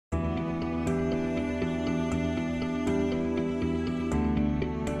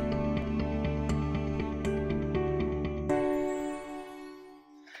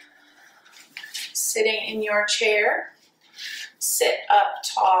sitting in your chair. Sit up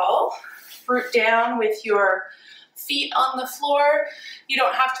tall, root down with your feet on the floor. You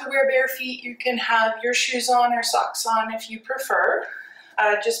don't have to wear bare feet. You can have your shoes on or socks on if you prefer.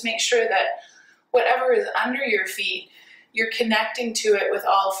 Just make sure that whatever is under your feet, you're connecting to it with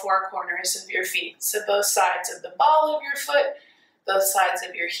all four corners of your feet. So both sides of the ball of your foot, both sides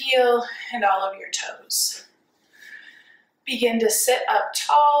of your heel, and all of your toes. Begin to sit up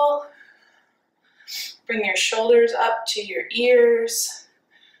tall. Bring your shoulders up to your ears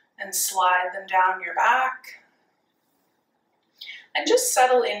and slide them down your back. And just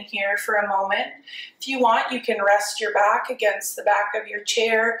settle in here for a moment. If you want, you can rest your back against the back of your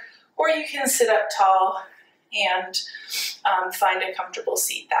chair, or you can sit up tall and find a comfortable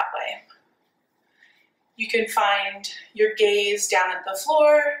seat that way. You can find your gaze down at the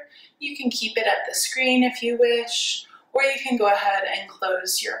floor. You can keep it at the screen if you wish, or you can go ahead and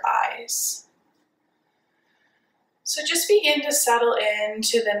close your eyes. So just begin to settle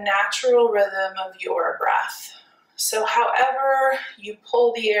into the natural rhythm of your breath. So however you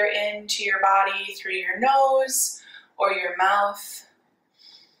pull the air into your body through your nose or your mouth,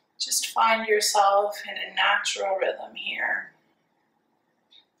 just find yourself in a natural rhythm here.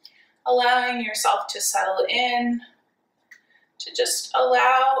 Allowing yourself to settle in, to just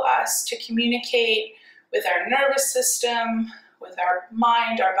allow us to communicate with our nervous system, with our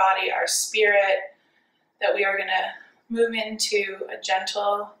mind, our body, our spirit, that we are going to move into a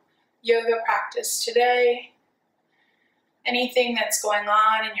gentle yoga practice today. Anything that's going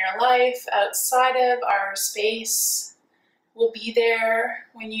on in your life outside of our space will be there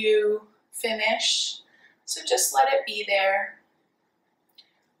when you finish. So just let it be there.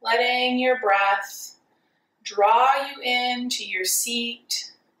 Letting your breath draw you into your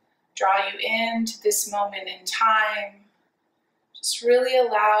seat, draw you into this moment in time. Just really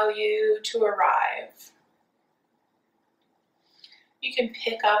allow you to arrive. You can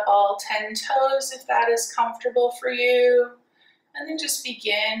pick up all 10 toes if that is comfortable for you, and then just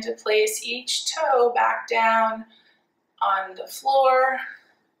begin to place each toe back down on the floor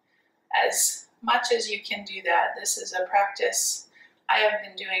as much as you can do that. This is a practice I have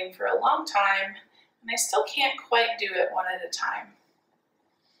been doing for a long time, and I still can't quite do it one at a time.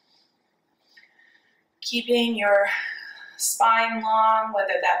 Keeping your spine long,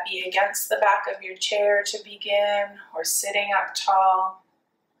 whether that be against the back of your chair to begin or sitting up tall.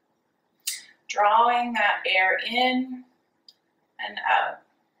 Drawing that air in and out.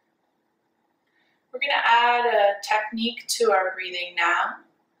 We're going to add a technique to our breathing now.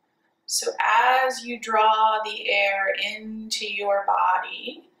 So as you draw the air into your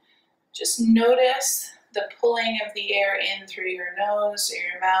body, just notice the pulling of the air in through your nose or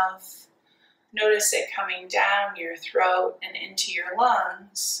your mouth. Notice it coming down your throat and into your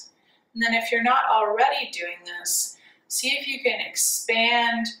lungs. And then if you're not already doing this, see if you can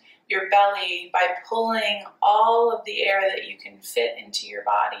expand your belly by pulling all of the air that you can fit into your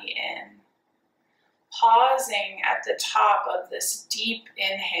body in. Pausing at the top of this deep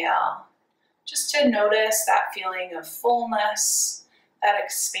inhale, just to notice that feeling of fullness, that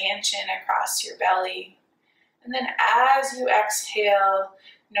expansion across your belly. And then as you exhale,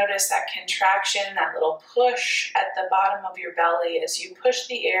 notice that contraction, that little push at the bottom of your belly as you push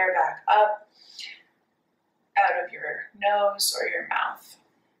the air back up out of your nose or your mouth.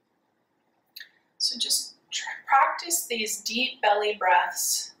 So just practice these deep belly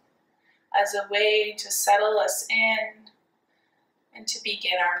breaths as a way to settle us in and to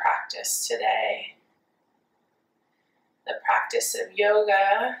begin our practice today. The practice of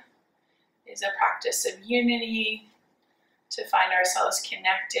yoga is a practice of unity, to find ourselves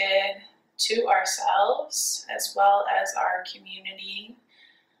connected to ourselves as well as our community.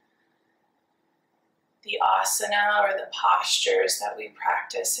 The asana or the postures that we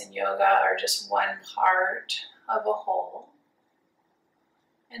practice in yoga are just one part of a whole.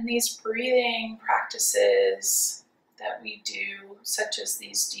 And these breathing practices that we do, such as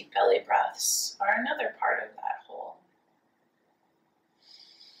these deep belly breaths, are another part of that whole.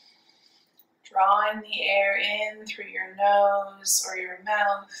 Drawing the air in through your nose or your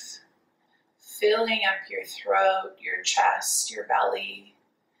mouth, filling up your throat, your chest, your belly,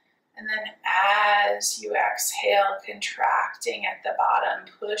 and then as you exhale, contracting at the bottom,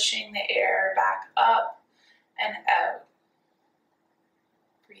 pushing the air back up and out.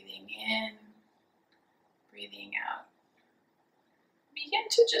 Breathing in, breathing out. Begin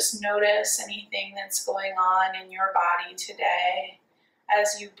to just notice anything that's going on in your body today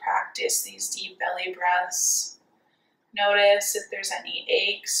as you practice these deep belly breaths. Notice if there's any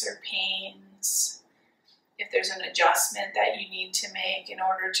aches or pains, if there's an adjustment that you need to make in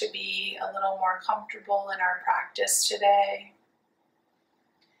order to be a little more comfortable in our practice today.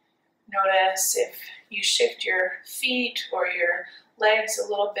 Notice if you shift your feet or your legs a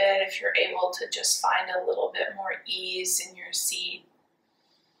little bit, if you're able to just find a little bit more ease in your seat.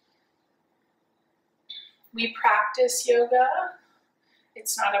 We practice yoga.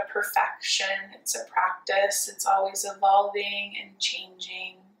 It's not a perfection, it's a practice. It's always evolving and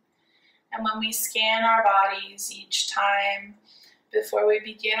changing. And when we scan our bodies each time before we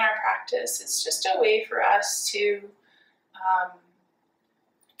begin our practice, it's just a way for us to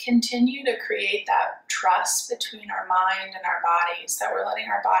continue to create that trust between our mind and our bodies, that we're letting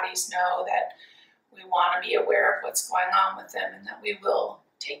our bodies know that we want to be aware of what's going on with them and that we will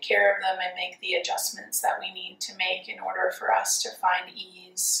take care of them and make the adjustments that we need to make in order for us to find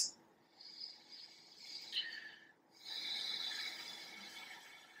ease.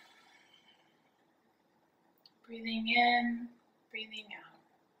 Breathing in, breathing out.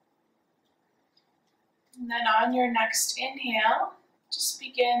 And then on your next inhale, just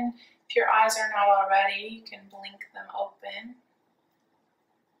begin, if your eyes are not already, you can blink them open.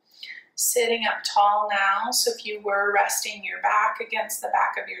 Sitting up tall now, so if you were resting your back against the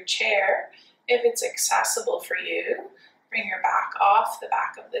back of your chair, if it's accessible for you, bring your back off the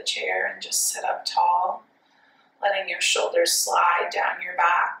back of the chair and just sit up tall, letting your shoulders slide down your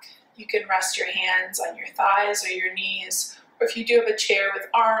back. You can rest your hands on your thighs or your knees, or if you do have a chair with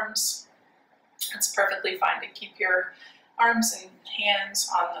arms, it's perfectly fine to keep your arms and hands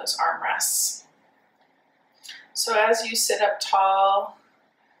on those armrests. So as you sit up tall,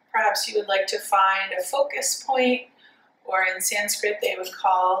 perhaps you would like to find a focus point, or in Sanskrit they would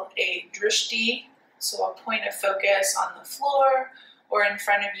call a drishti, so a point of focus on the floor or in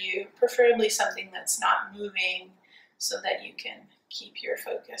front of you, preferably something that's not moving so that you can keep your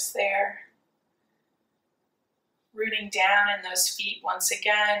focus there. Rooting down in those feet once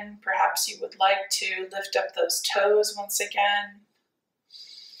again. Perhaps you would like to lift up those toes once again.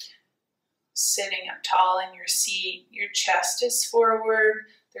 Sitting up tall in your seat, your chest is forward.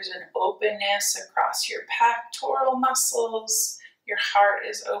 There's an openness across your pectoral muscles. Your heart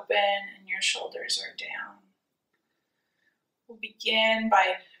is open and your shoulders are down. We'll begin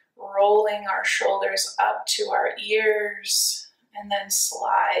by rolling our shoulders up to our ears and then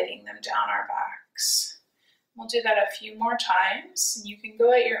sliding them down our backs. We'll do that a few more times, and you can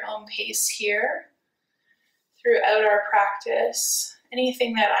go at your own pace here throughout our practice.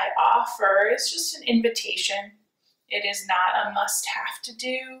 Anything that I offer is just an invitation. It is not a must-have to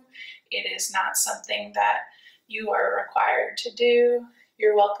do. It is not something that you are required to do.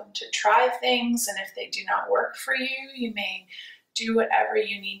 You're welcome to try things, and if they do not work for you, you may do whatever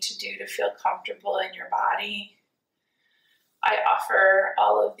you need to do to feel comfortable in your body. I offer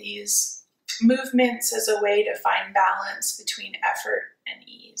all of these movements as a way to find balance between effort and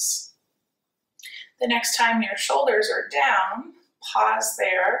ease. The next time your shoulders are down, pause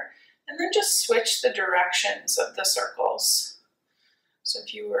there, and then just switch the directions of the circles. So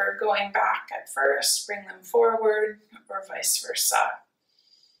if you were going back at first, bring them forward, or vice versa.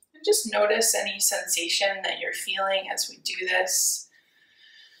 And just notice any sensation that you're feeling as we do this,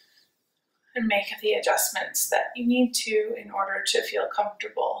 and make the adjustments that you need to in order to feel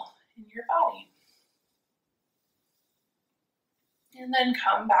comfortable in your body. And then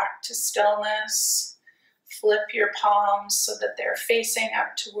come back to stillness. Flip your palms so that they're facing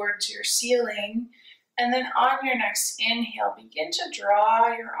up towards your ceiling. And then on your next inhale, begin to draw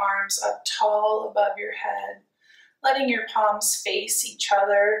your arms up tall above your head, letting your palms face each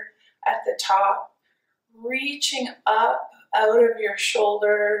other at the top, reaching up out of your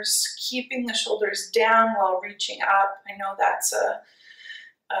shoulders, keeping the shoulders down while reaching up. I know that's a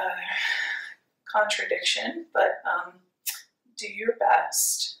contradiction, but do your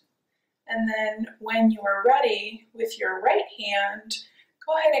best. And then when you are ready, with your right hand,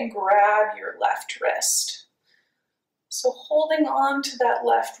 go ahead and grab your left wrist. So holding on to that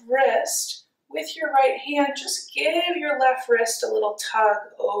left wrist, with your right hand, just give your left wrist a little tug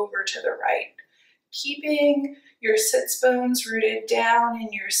over to the right, keeping your sits bones rooted down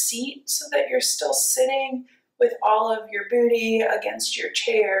in your seat so that you're still sitting with all of your booty against your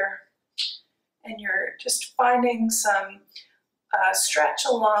chair, and you're just finding some stretch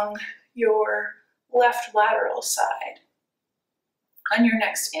along your left lateral side. On your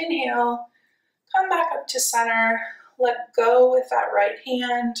next inhale, come back up to center, let go with that right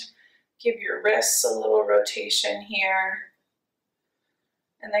hand, give your wrists a little rotation here,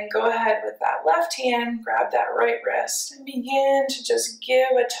 and then go ahead with that left hand, grab that right wrist, and begin to just give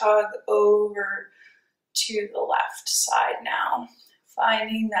a tug over to the left side now,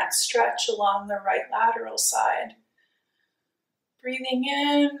 finding that stretch along the right lateral side. Breathing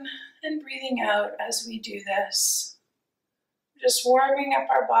in and breathing out as we do this. Just warming up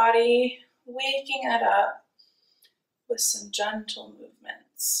our body, waking it up with some gentle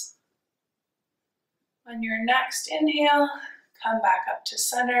movements. On your next inhale, come back up to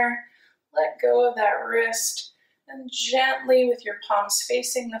center. Let go of that wrist and gently, with your palms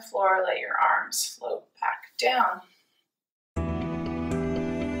facing the floor, let your arms float back down.